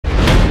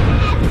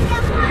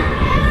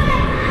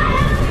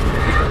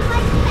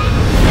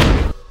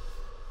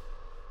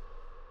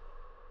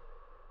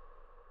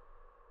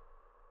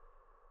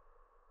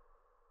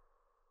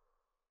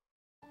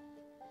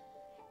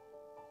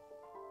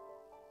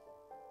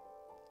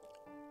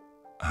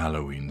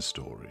Halloween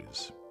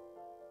Stories.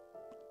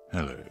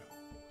 Hello,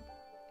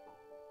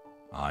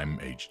 I'm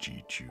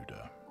H.G.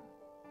 Tudor.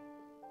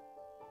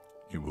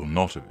 It will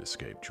not have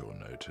escaped your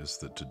notice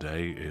that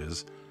today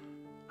is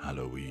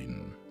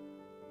Halloween.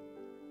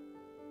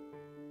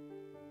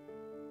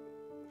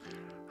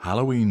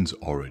 Halloween's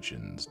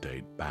origins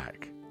date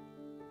back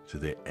to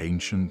the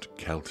ancient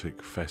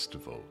Celtic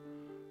festival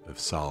of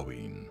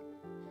Samhain.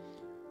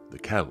 The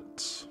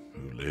Celts,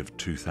 who lived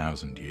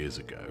 2,000 years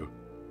ago,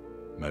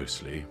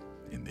 mostly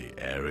in the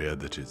area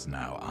that is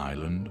now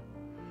Ireland,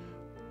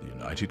 the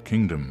United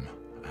Kingdom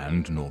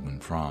and northern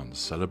France,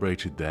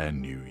 celebrated their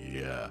new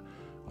year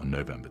on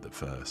November the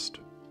 1st.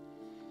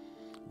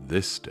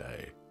 This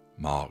day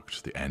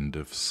marked the end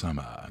of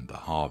summer and the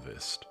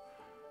harvest,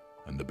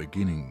 and the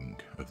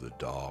beginning of the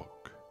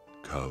dark,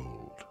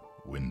 cold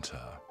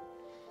winter,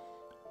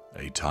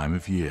 a time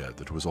of year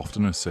that was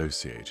often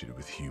associated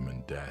with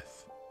human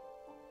death.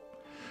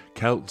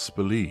 Celts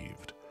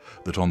believed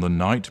that on the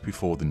night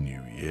before the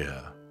new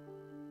year,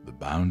 the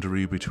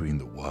boundary between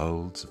the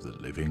worlds of the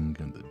living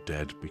and the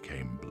dead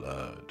became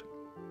blurred.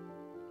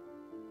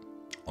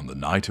 On the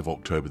night of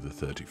October the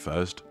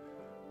 31st,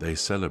 they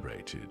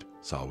celebrated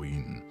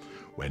Samhain,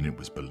 when it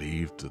was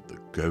believed that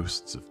the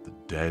ghosts of the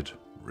dead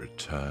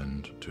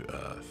returned to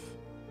Earth.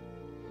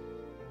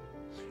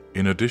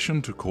 In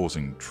addition to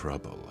causing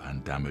trouble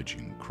and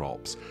damaging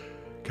crops,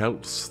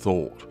 Celts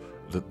thought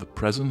that the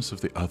presence of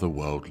the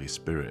otherworldly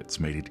spirits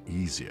made it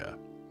easier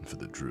for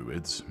the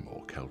Druids,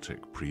 or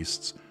Celtic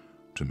priests,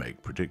 to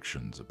make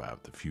predictions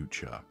about the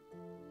future.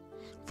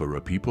 For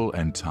a people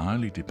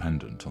entirely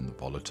dependent on the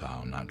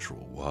volatile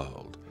natural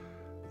world,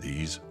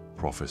 these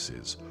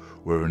prophecies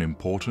were an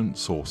important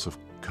source of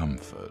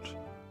comfort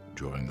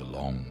during the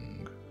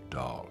long,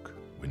 dark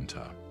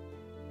winter.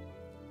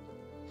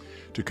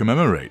 To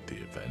commemorate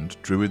the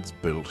event, Druids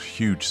built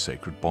huge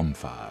sacred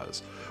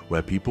bonfires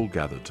where people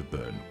gathered to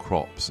burn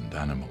crops and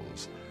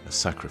animals as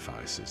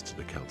sacrifices to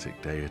the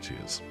Celtic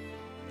deities.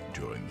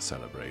 During the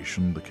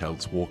celebration, the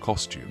Celts wore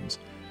costumes,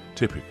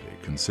 typically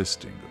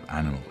consisting of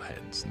animal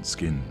heads and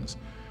skins,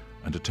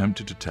 and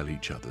attempted to tell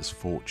each other's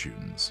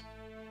fortunes.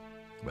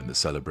 When the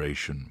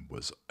celebration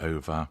was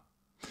over,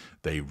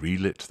 they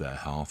relit their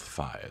hearth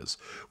fires,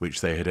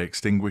 which they had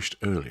extinguished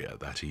earlier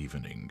that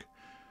evening,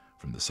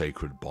 from the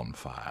sacred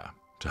bonfire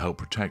to help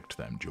protect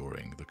them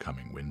during the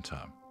coming winter.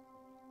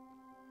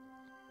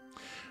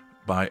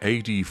 By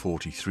AD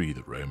 43,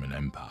 the Roman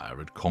Empire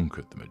had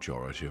conquered the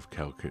majority of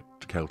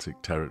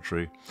Celtic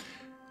territory.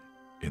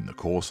 In the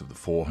course of the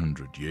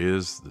 400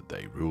 years that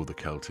they ruled the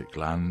Celtic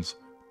lands,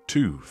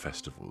 two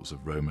festivals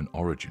of Roman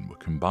origin were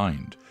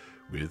combined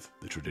with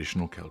the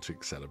traditional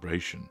Celtic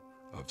celebration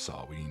of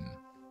Samhain.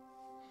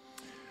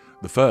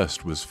 The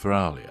first was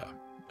Feralia,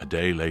 a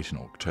day late in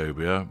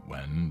October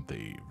when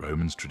the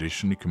Romans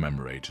traditionally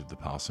commemorated the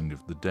passing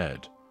of the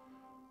dead.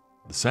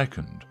 The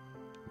second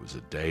was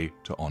a day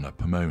to honour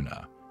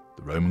Pomona,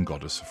 the Roman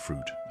goddess of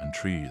fruit and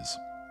trees.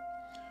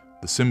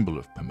 The symbol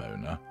of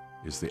Pomona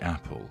is the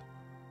apple,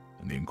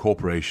 and the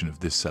incorporation of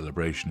this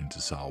celebration into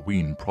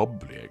Samhain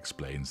probably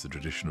explains the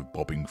tradition of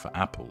bobbing for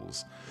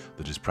apples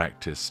that is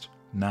practiced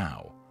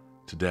now,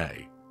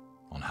 today,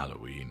 on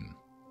Halloween.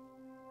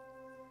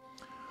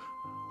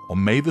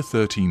 On May the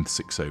 13th,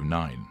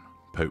 609,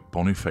 Pope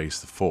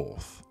Boniface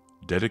IV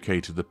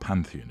dedicated the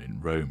Pantheon in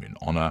Rome in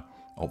honour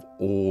of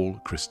all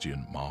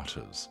Christian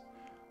martyrs,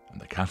 and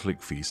the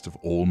Catholic feast of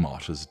All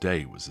Martyrs'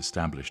 Day was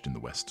established in the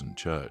Western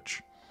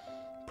Church.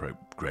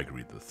 Pope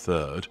Gregory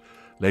III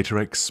later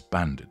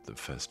expanded the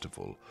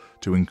festival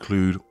to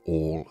include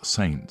all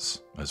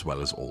saints as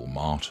well as all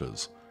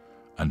martyrs,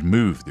 and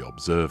moved the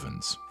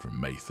observance from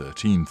May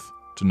 13th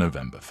to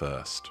November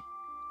 1st.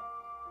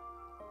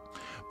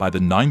 By the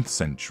 9th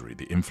century,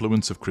 the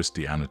influence of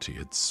Christianity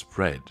had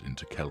spread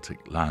into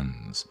Celtic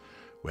lands,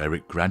 where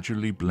it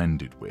gradually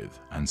blended with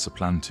and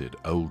supplanted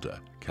older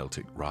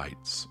Celtic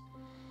rites.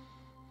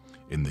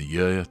 In the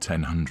year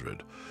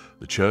 1000,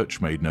 the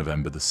Church made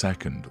November the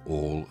 2nd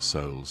All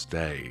Souls'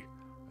 Day,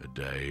 a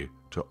day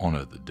to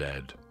honour the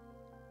dead.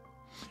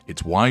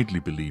 It's widely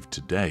believed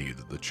today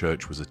that the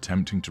Church was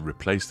attempting to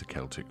replace the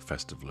Celtic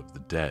Festival of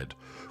the Dead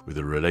with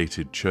a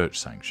related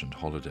church-sanctioned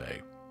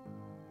holiday.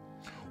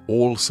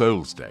 All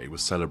Souls' Day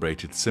was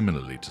celebrated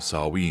similarly to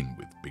Samhain,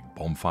 with big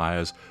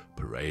bonfires,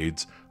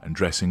 parades, and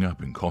dressing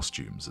up in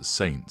costumes as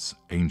saints,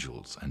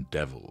 angels, and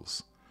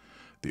devils.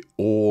 The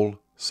All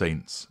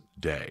Saints'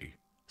 Day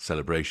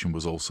celebration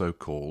was also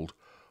called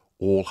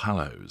All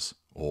Hallows,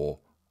 or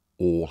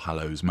All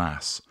Hallows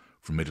Mass,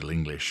 from Middle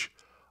English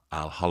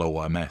All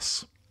Hallow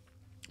Mess,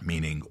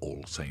 meaning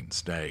All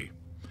Saints' Day.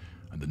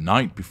 And the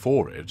night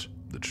before it,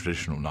 the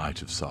traditional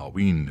night of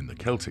Samhain in the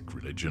Celtic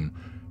religion,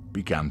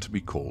 began to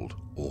be called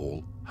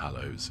All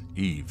Hallows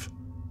Eve,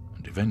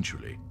 and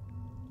eventually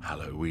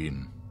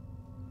Halloween.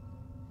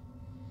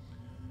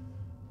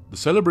 The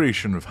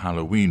celebration of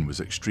Halloween was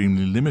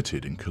extremely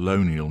limited in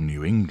colonial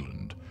New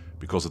England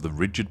because of the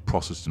rigid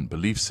Protestant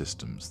belief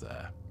systems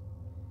there.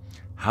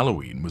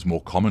 Halloween was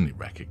more commonly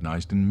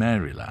recognized in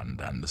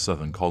Maryland and the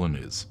southern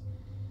colonies.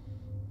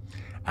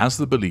 As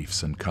the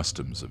beliefs and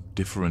customs of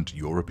different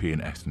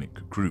European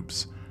ethnic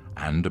groups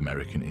and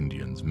American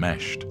Indians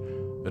meshed,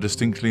 a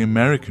distinctly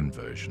American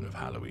version of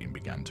Halloween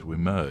began to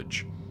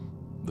emerge.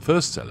 The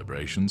first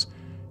celebrations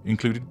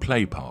included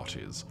play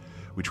parties,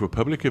 which were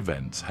public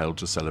events held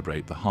to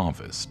celebrate the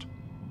harvest.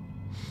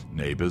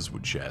 Neighbors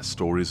would share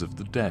stories of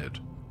the dead,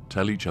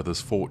 tell each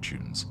other's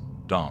fortunes,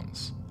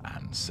 dance,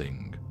 and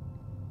sing.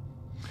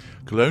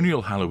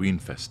 Colonial Halloween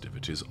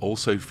festivities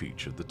also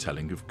featured the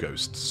telling of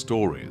ghost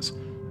stories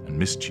and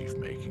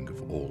mischief-making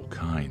of all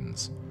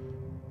kinds.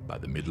 By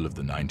the middle of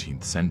the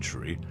 19th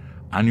century,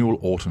 annual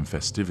autumn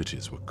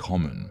festivities were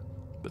common,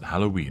 but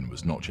Halloween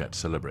was not yet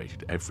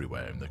celebrated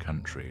everywhere in the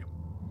country.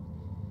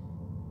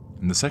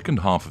 In the second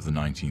half of the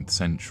 19th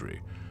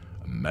century,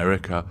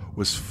 America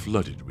was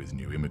flooded with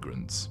new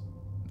immigrants.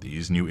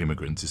 These new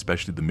immigrants,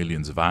 especially the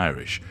millions of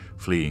Irish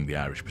fleeing the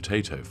Irish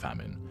potato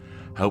famine,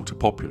 helped to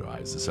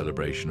popularize the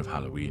celebration of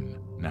Halloween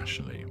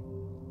nationally.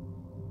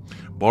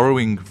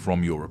 Borrowing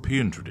from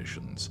European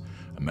traditions,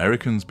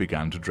 Americans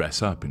began to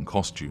dress up in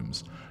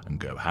costumes and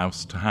go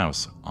house to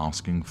house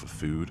asking for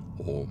food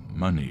or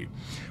money,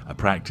 a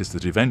practice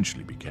that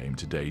eventually became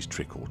today's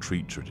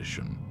trick-or-treat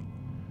tradition.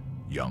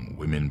 Young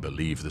women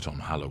believed that on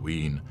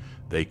Halloween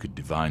they could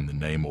divine the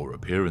name or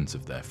appearance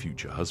of their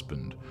future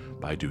husband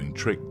by doing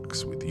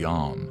tricks with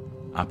yarn,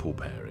 apple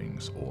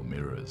parings, or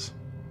mirrors.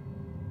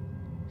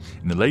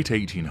 In the late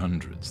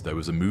 1800s, there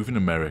was a move in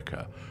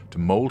America to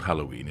mold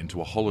Halloween into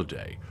a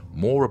holiday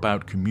more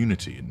about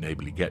community and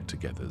neighborly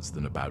get-togethers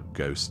than about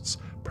ghosts,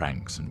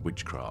 pranks, and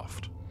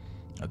witchcraft.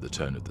 At the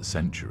turn of the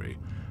century,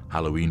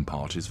 Halloween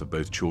parties for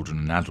both children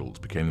and adults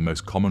became the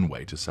most common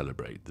way to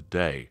celebrate the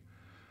day.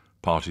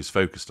 Parties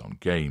focused on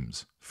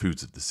games,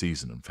 foods of the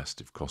season, and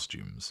festive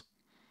costumes.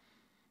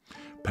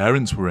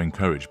 Parents were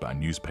encouraged by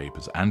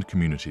newspapers and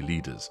community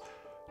leaders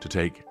to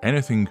take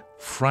anything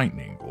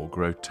frightening or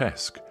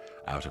grotesque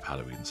out of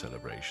Halloween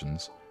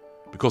celebrations.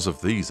 Because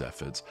of these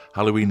efforts,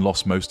 Halloween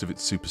lost most of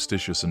its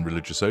superstitious and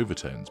religious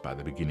overtones by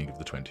the beginning of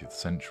the 20th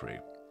century.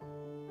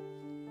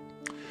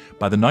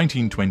 By the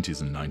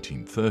 1920s and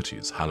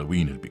 1930s,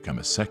 Halloween had become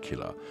a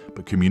secular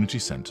but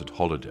community-centered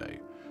holiday,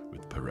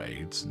 with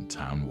parades and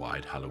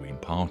town-wide Halloween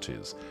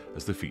parties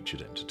as the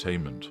featured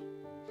entertainment.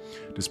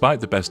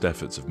 Despite the best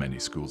efforts of many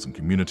schools and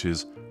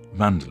communities,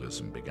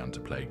 vandalism began to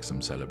plague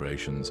some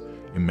celebrations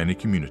in many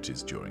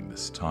communities during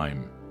this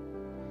time.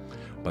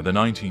 By the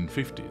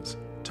 1950s,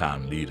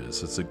 town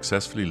leaders had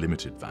successfully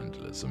limited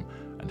vandalism,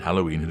 and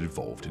Halloween had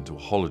evolved into a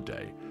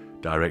holiday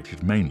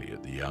directed mainly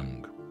at the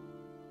young.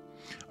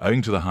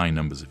 Owing to the high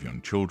numbers of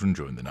young children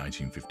during the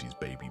 1950s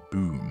baby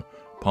boom,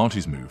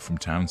 parties moved from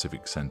town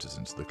civic centres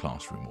into the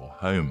classroom or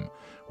home,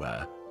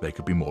 where they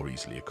could be more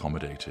easily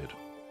accommodated.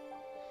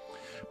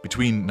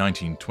 Between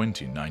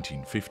 1920 and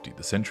 1950,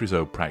 the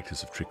centuries-old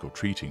practice of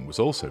trick-or-treating was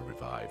also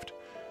revived.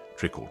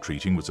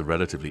 Trick-or-treating was a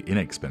relatively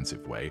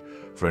inexpensive way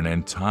for an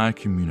entire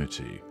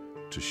community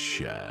to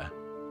share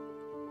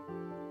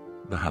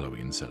the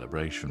Halloween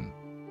celebration.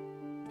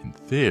 In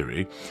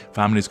theory,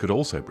 families could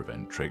also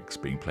prevent tricks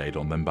being played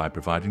on them by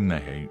providing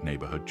their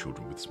neighborhood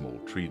children with small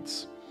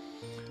treats.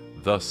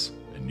 Thus,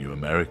 a new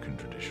American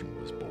tradition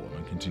was born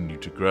and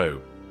continued to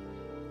grow.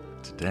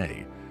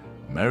 Today,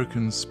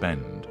 Americans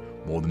spend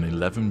more than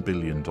 $11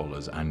 billion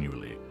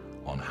annually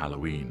on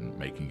Halloween,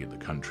 making it the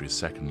country's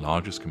second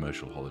largest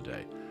commercial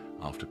holiday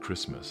after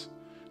Christmas,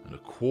 and a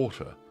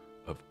quarter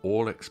of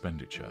all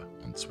expenditure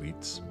on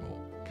sweets or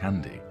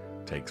candy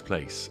takes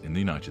place in the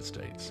United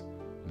States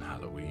on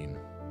Halloween.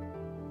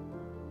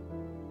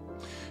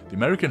 The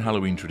American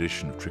Halloween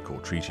tradition of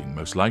trick-or-treating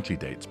most likely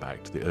dates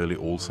back to the early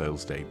All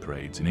Souls' Day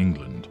parades in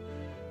England.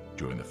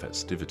 During the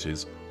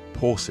festivities,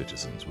 poor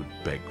citizens would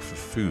beg for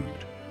food,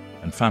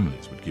 and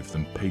families would give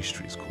them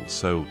pastries called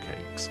soul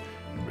cakes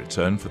in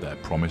return for their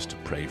promise to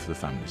pray for the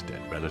family's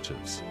dead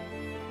relatives.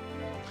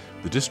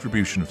 The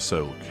distribution of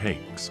soul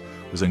cakes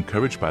was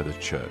encouraged by the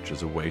church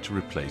as a way to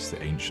replace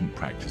the ancient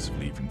practice of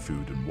leaving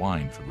food and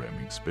wine for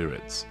roaming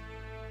spirits.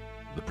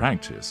 The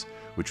practice,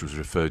 which was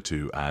referred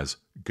to as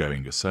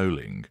going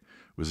a-souling,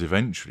 was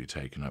eventually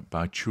taken up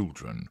by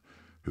children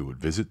who would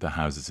visit the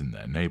houses in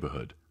their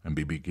neighborhood and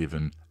be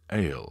given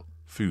ale,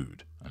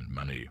 food, and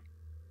money.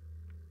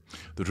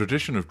 The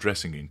tradition of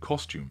dressing in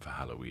costume for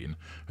Halloween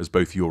has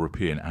both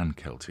European and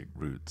Celtic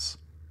roots.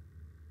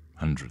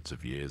 Hundreds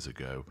of years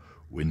ago,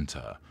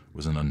 winter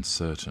was an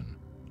uncertain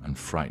and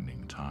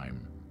frightening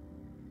time.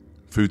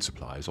 Food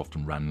supplies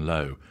often ran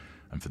low,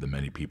 and for the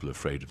many people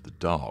afraid of the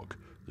dark,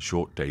 the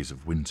short days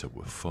of winter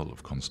were full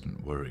of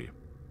constant worry.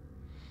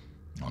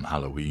 On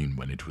Halloween,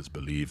 when it was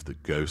believed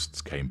that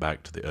ghosts came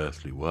back to the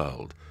earthly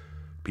world,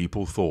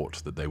 people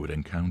thought that they would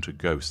encounter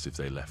ghosts if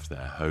they left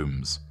their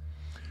homes.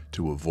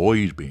 To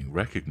avoid being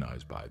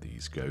recognized by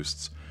these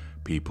ghosts,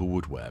 people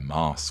would wear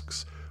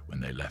masks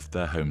when they left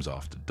their homes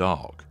after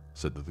dark,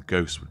 so that the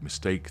ghosts would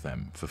mistake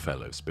them for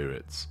fellow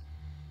spirits.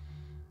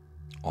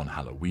 On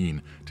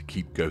Halloween, to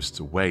keep ghosts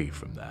away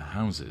from their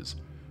houses,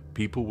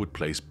 people would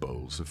place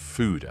bowls of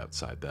food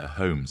outside their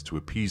homes to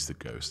appease the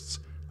ghosts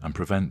and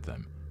prevent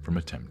them from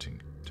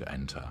attempting to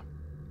enter.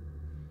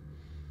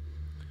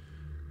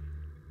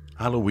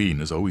 Halloween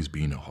has always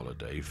been a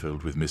holiday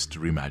filled with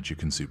mystery,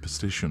 magic and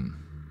superstition.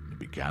 It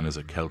began as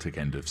a Celtic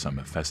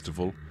end-of-summer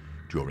festival,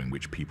 during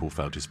which people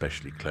felt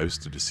especially close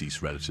to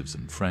deceased relatives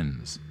and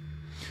friends.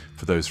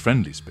 For those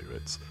friendly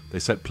spirits, they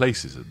set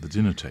places at the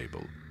dinner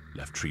table,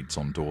 left treats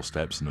on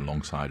doorsteps and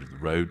alongside of the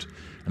road,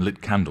 and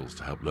lit candles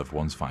to help loved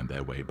ones find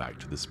their way back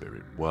to the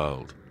spirit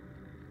world.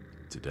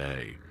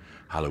 Today,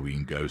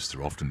 Halloween ghosts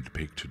are often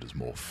depicted as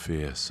more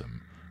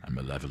fearsome and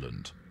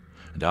malevolent,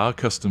 and our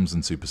customs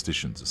and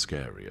superstitions are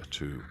scarier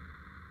too.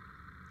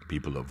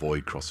 People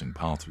avoid crossing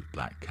paths with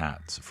black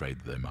cats, afraid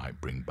that they might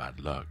bring bad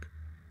luck.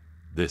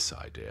 This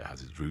idea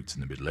has its roots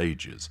in the Middle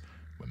Ages,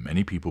 when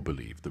many people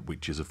believed that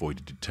witches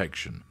avoided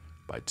detection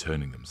by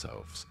turning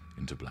themselves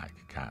into black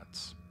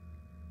cats.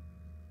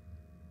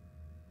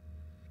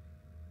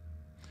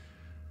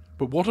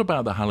 But what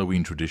about the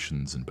Halloween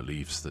traditions and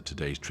beliefs that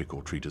today's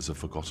trick-or-treaters have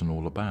forgotten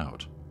all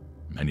about?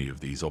 Many of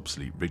these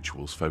obsolete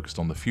rituals focused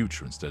on the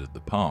future instead of the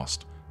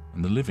past,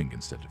 and the living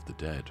instead of the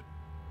dead.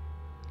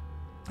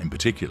 In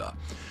particular,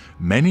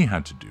 many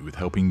had to do with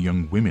helping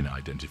young women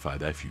identify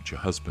their future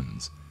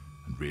husbands,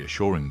 and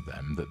reassuring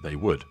them that they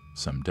would,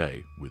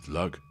 someday, with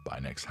luck, by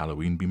next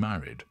Halloween be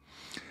married.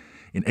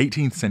 In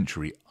 18th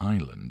century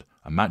Ireland,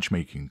 a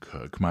matchmaking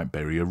cook might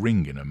bury a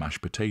ring in her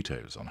mashed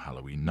potatoes on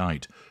Halloween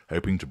night,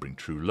 hoping to bring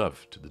true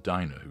love to the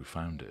diner who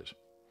found it.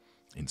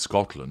 In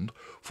Scotland,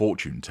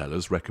 fortune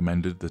tellers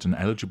recommended that an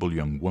eligible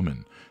young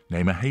woman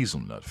name a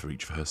hazelnut for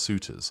each of her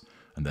suitors,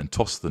 and then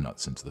toss the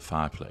nuts into the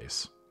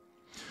fireplace.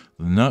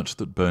 The nut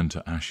that burned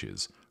to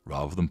ashes,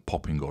 rather than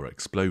popping or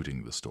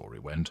exploding, the story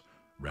went,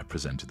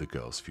 represented the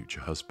girl's future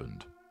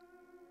husband.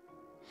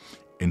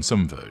 In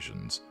some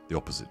versions, the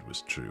opposite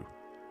was true.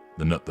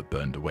 The nut that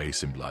burned away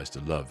symbolized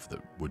a love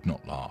that would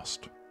not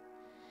last.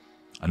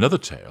 Another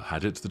tale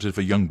had it that if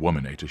a young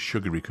woman ate a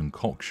sugary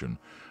concoction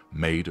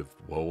made of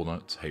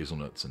walnuts,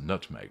 hazelnuts and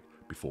nutmeg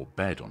before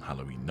bed on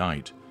Halloween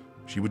night,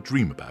 she would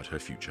dream about her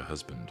future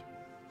husband.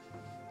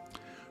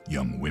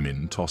 Young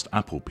women tossed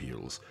apple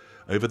peels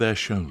over their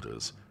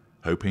shoulders,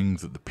 hoping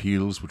that the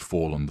peels would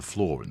fall on the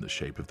floor in the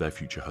shape of their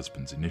future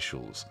husband's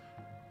initials,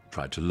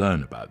 tried to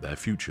learn about their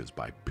futures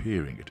by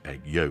peering at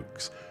egg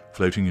yolks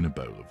floating in a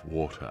bowl of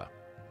water,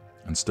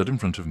 and stood in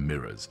front of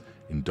mirrors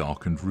in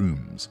darkened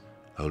rooms,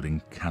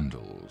 holding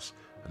candles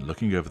and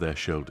looking over their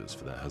shoulders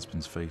for their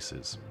husbands'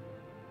 faces.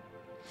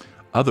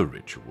 Other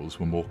rituals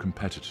were more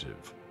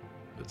competitive.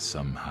 At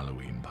some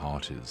Halloween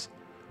parties,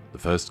 the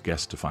first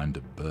guest to find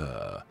a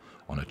burr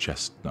on a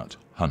chestnut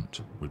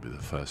hunt would be the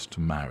first to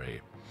marry.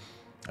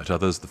 At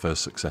others, the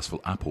first successful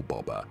apple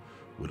bobber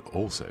would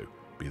also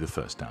be the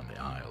first down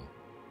the aisle.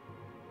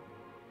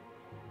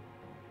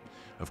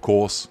 Of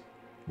course,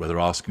 whether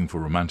asking for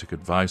romantic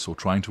advice or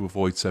trying to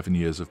avoid 7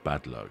 years of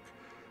bad luck,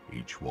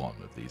 each one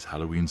of these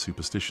Halloween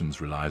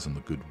superstitions relies on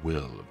the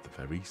goodwill of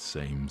the very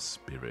same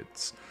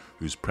spirits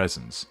whose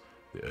presence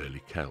the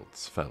early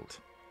Celts felt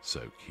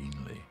so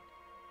keenly.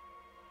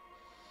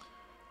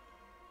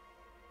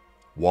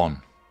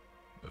 One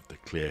of the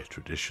clear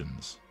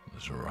traditions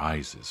that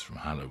arises from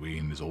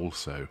Halloween is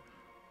also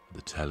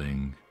the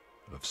telling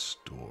of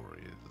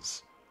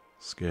stories.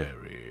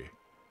 Scary,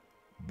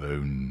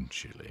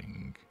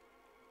 bone-chilling,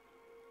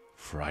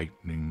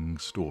 frightening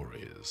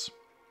stories.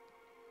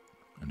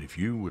 And if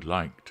you would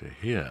like to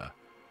hear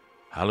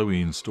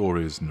Halloween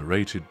stories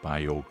narrated by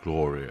your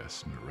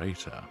glorious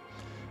narrator,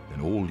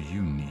 then all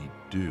you need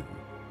do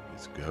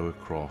is go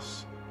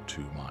across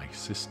to my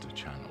sister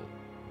channel,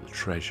 The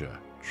Treasure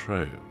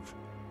Trove.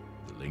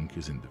 The link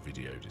is in the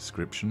video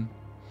description.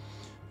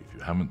 If you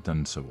haven't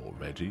done so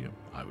already,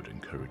 I would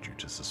encourage you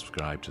to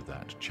subscribe to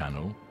that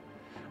channel,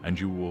 and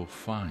you will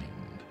find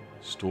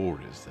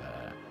stories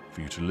there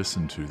for you to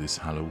listen to this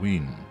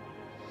Halloween.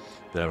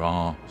 There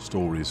are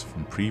stories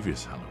from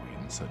previous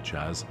Halloween, such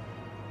as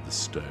The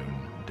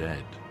Stone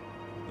Dead,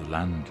 The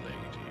Landlady,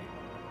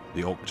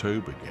 The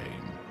October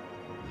Game,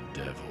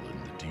 The Devil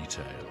in the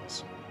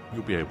Details.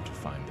 You'll be able to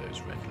find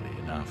those readily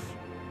enough.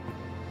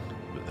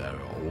 But there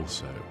are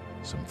also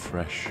some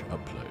fresh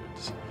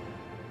uploads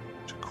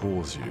to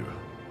cause you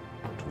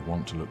to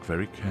want to look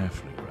very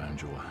carefully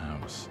around your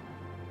house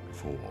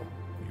before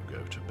you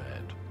go to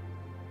bed.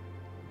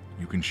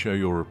 You can show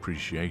your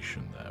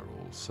appreciation there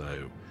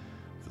also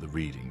for the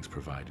readings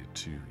provided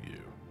to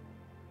you.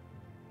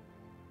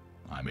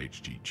 I'm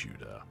H.G.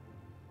 Tudor.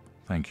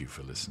 Thank you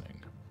for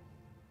listening.